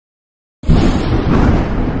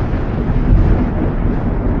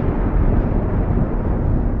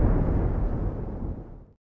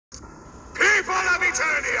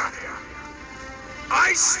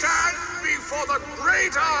I stand before the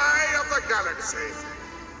great eye of the galaxy,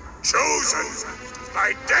 chosen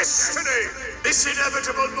by destiny. This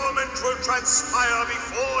inevitable moment will transpire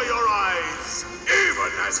before your eyes,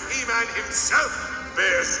 even as He-Man himself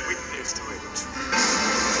bears witness to it.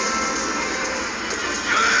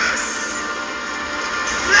 Yes!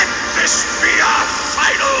 Let this be our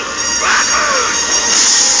final battle!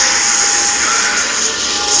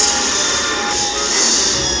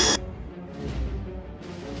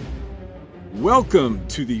 Welcome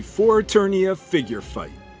to the For Eternia Figure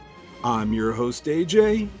Fight. I'm your host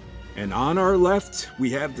AJ, and on our left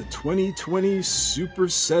we have the 2020 Super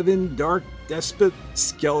 7 Dark Despot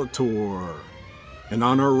Skeletor. And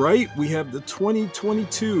on our right we have the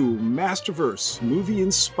 2022 Masterverse Movie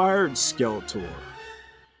Inspired Skeletor.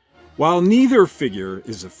 While neither figure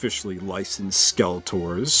is officially licensed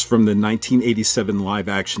Skeletors from the 1987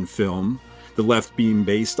 live-action film, the left being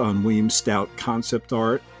based on William Stout concept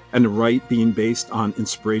art, and the right being based on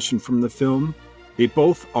inspiration from the film, they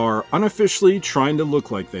both are unofficially trying to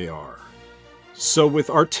look like they are. So with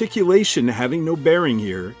articulation having no bearing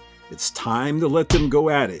here, it's time to let them go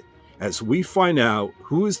at it, as we find out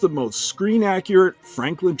who is the most screen-accurate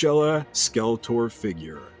Frank Langella Skeletor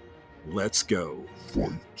figure. Let's go.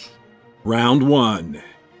 Fight. Round 1.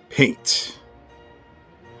 Paint.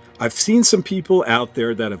 I've seen some people out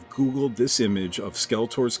there that have Googled this image of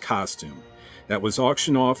Skeletor's costume that was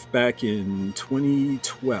auctioned off back in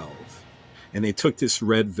 2012. And they took this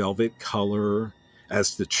red velvet color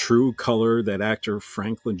as the true color that actor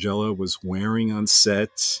Frank Langella was wearing on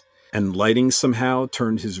set. And lighting somehow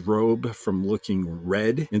turned his robe from looking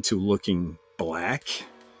red into looking black.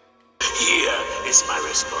 Here is my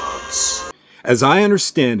response. As I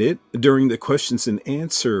understand it, during the questions and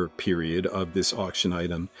answer period of this auction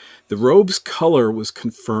item, the robe's color was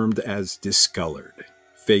confirmed as discolored,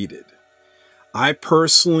 faded. I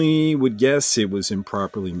personally would guess it was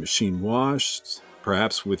improperly machine washed,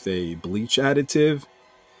 perhaps with a bleach additive.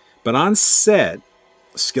 But on set,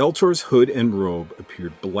 Skeletor's hood and robe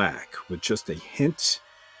appeared black with just a hint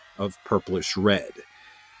of purplish red.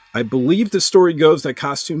 I believe the story goes that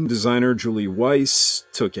costume designer Julie Weiss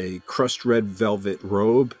took a crushed red velvet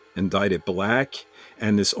robe and dyed it black,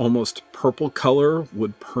 and this almost purple color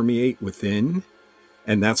would permeate within.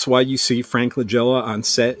 And that's why you see Frank Langella on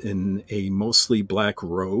set in a mostly black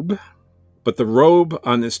robe. But the robe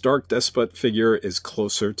on this Dark Despot figure is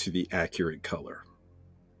closer to the accurate color.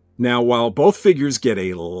 Now, while both figures get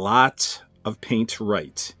a lot of paint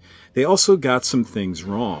right, they also got some things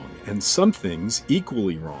wrong, and some things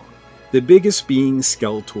equally wrong. The biggest being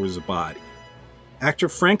Skeletor's body. Actor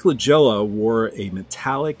Frank Langella wore a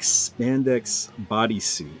metallic spandex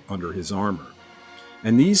bodysuit under his armor,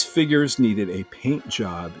 and these figures needed a paint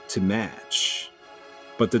job to match.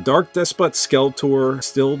 But the Dark Despot Skeletor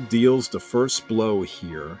still deals the first blow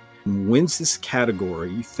here and wins this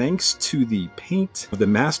category thanks to the paint of the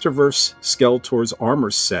Masterverse Skeletor's armor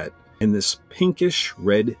set in this pinkish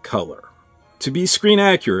red color. To be screen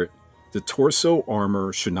accurate, the torso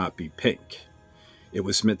armor should not be pink. It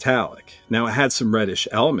was metallic. Now it had some reddish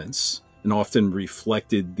elements and often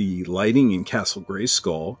reflected the lighting in Castle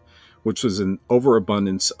Grayskull, which was an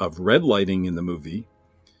overabundance of red lighting in the movie.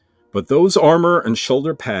 But those armor and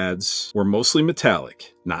shoulder pads were mostly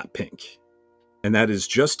metallic, not pink. And that is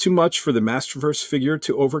just too much for the Masterverse figure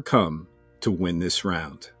to overcome to win this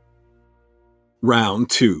round. Round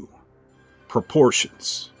 2.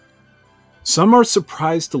 Proportions. Some are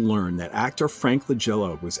surprised to learn that actor Frank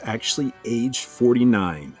Langella was actually age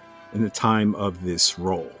 49 in the time of this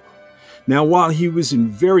role. Now, while he was in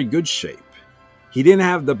very good shape, he didn't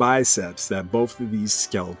have the biceps that both of these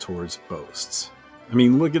Skeletors boast. I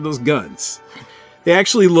mean, look at those guns. They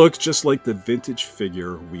actually look just like the vintage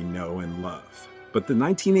figure we know and love. But the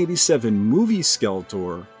 1987 movie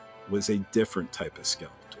Skeletor was a different type of Skeletor.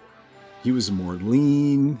 He was more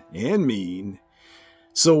lean and mean.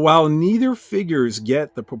 So while neither figures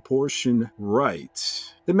get the proportion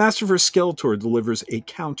right, the Masterverse Skeletor delivers a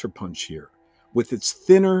counterpunch here with its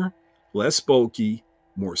thinner, less bulky,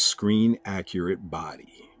 more screen-accurate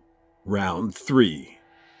body. Round 3.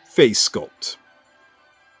 Face sculpt.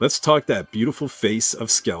 Let's talk that beautiful face of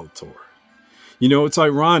Skeletor. You know, it's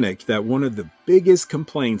ironic that one of the biggest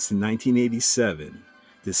complaints in 1987,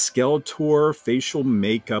 the Skeletor facial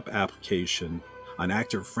makeup application on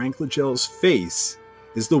actor Frank Langella's face,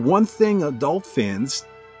 is the one thing adult fans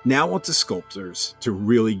now want the sculptors to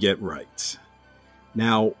really get right.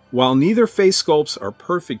 Now, while neither face sculpts are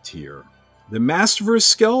perfect here, the Masterverse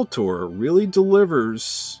Skeletor really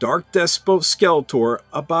delivers Dark Despot Skeletor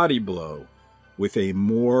a body blow with a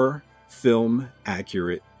more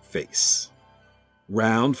film-accurate face.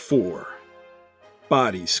 Round 4.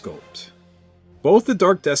 Body sculpt. Both the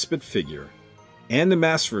Dark Despot figure and the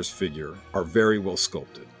Masterverse figure are very well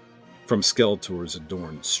sculpted. From Skeletor's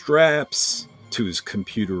adorned straps, to his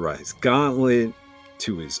computerized gauntlet,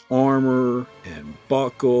 to his armor and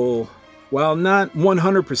buckle. While not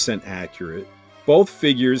 100% accurate, both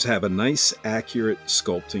figures have a nice accurate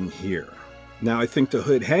sculpting here. Now I think the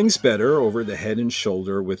hood hangs better over the head and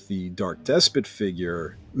shoulder with the Dark Despot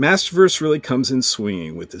figure. Masterverse really comes in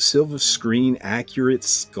swinging with the silver screen accurate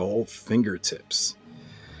skull fingertips.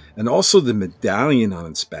 And also the medallion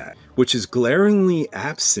on its back, which is glaringly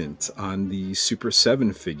absent on the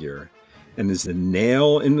Super7 figure and is the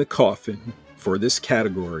nail in the coffin for this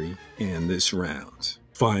category and this round.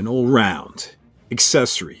 Final round.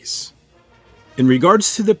 Accessories. In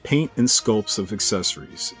regards to the paint and sculpts of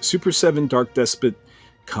accessories, Super7 Dark Despot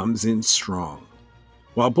comes in strong.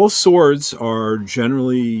 While both swords are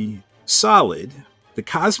generally solid, the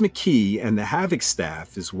Cosmic Key and the Havoc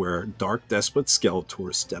Staff is where Dark Despot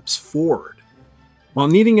Skeletor steps forward. While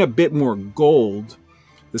needing a bit more gold,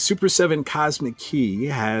 the Super7 Cosmic Key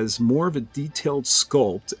has more of a detailed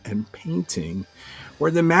sculpt and painting,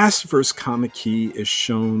 where the Masterverse Comic Key is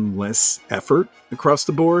shown less effort across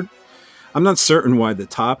the board. I'm not certain why the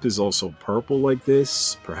top is also purple like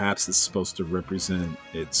this. Perhaps it's supposed to represent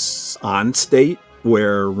its on state,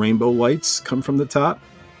 where rainbow lights come from the top.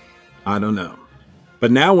 I don't know.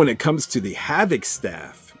 But now when it comes to the Havoc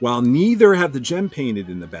Staff, while neither have the gem painted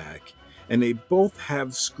in the back, and they both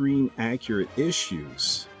have screen accurate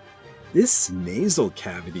issues, this nasal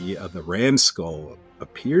cavity of the ram skull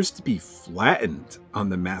appears to be flattened on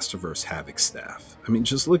the Masterverse Havoc Staff. I mean,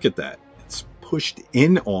 just look at that. It's pushed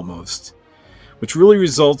in almost, which really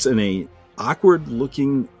results in a awkward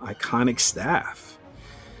looking iconic staff.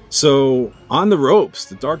 So on the ropes,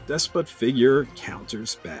 the Dark Despot figure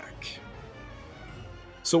counters back.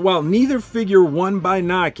 So while neither figure won by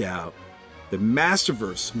knockout, the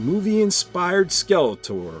Masterverse Movie Inspired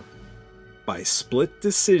Skeletor by split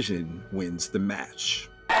decision wins the match.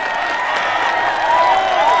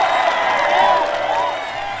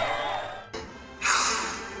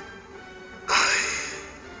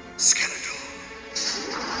 Skeletor,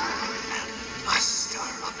 and master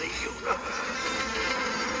of the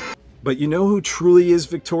universe. But you know who truly is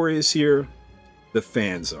victorious here? The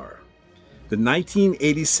fans are. The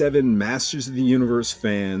 1987 Masters of the Universe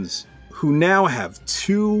fans, who now have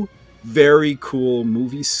two very cool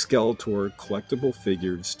movie Skeletor collectible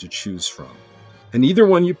figures to choose from. And either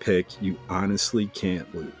one you pick, you honestly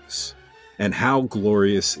can't lose. And how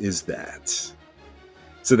glorious is that?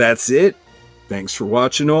 So that's it. Thanks for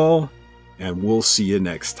watching all, and we'll see you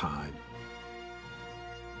next time.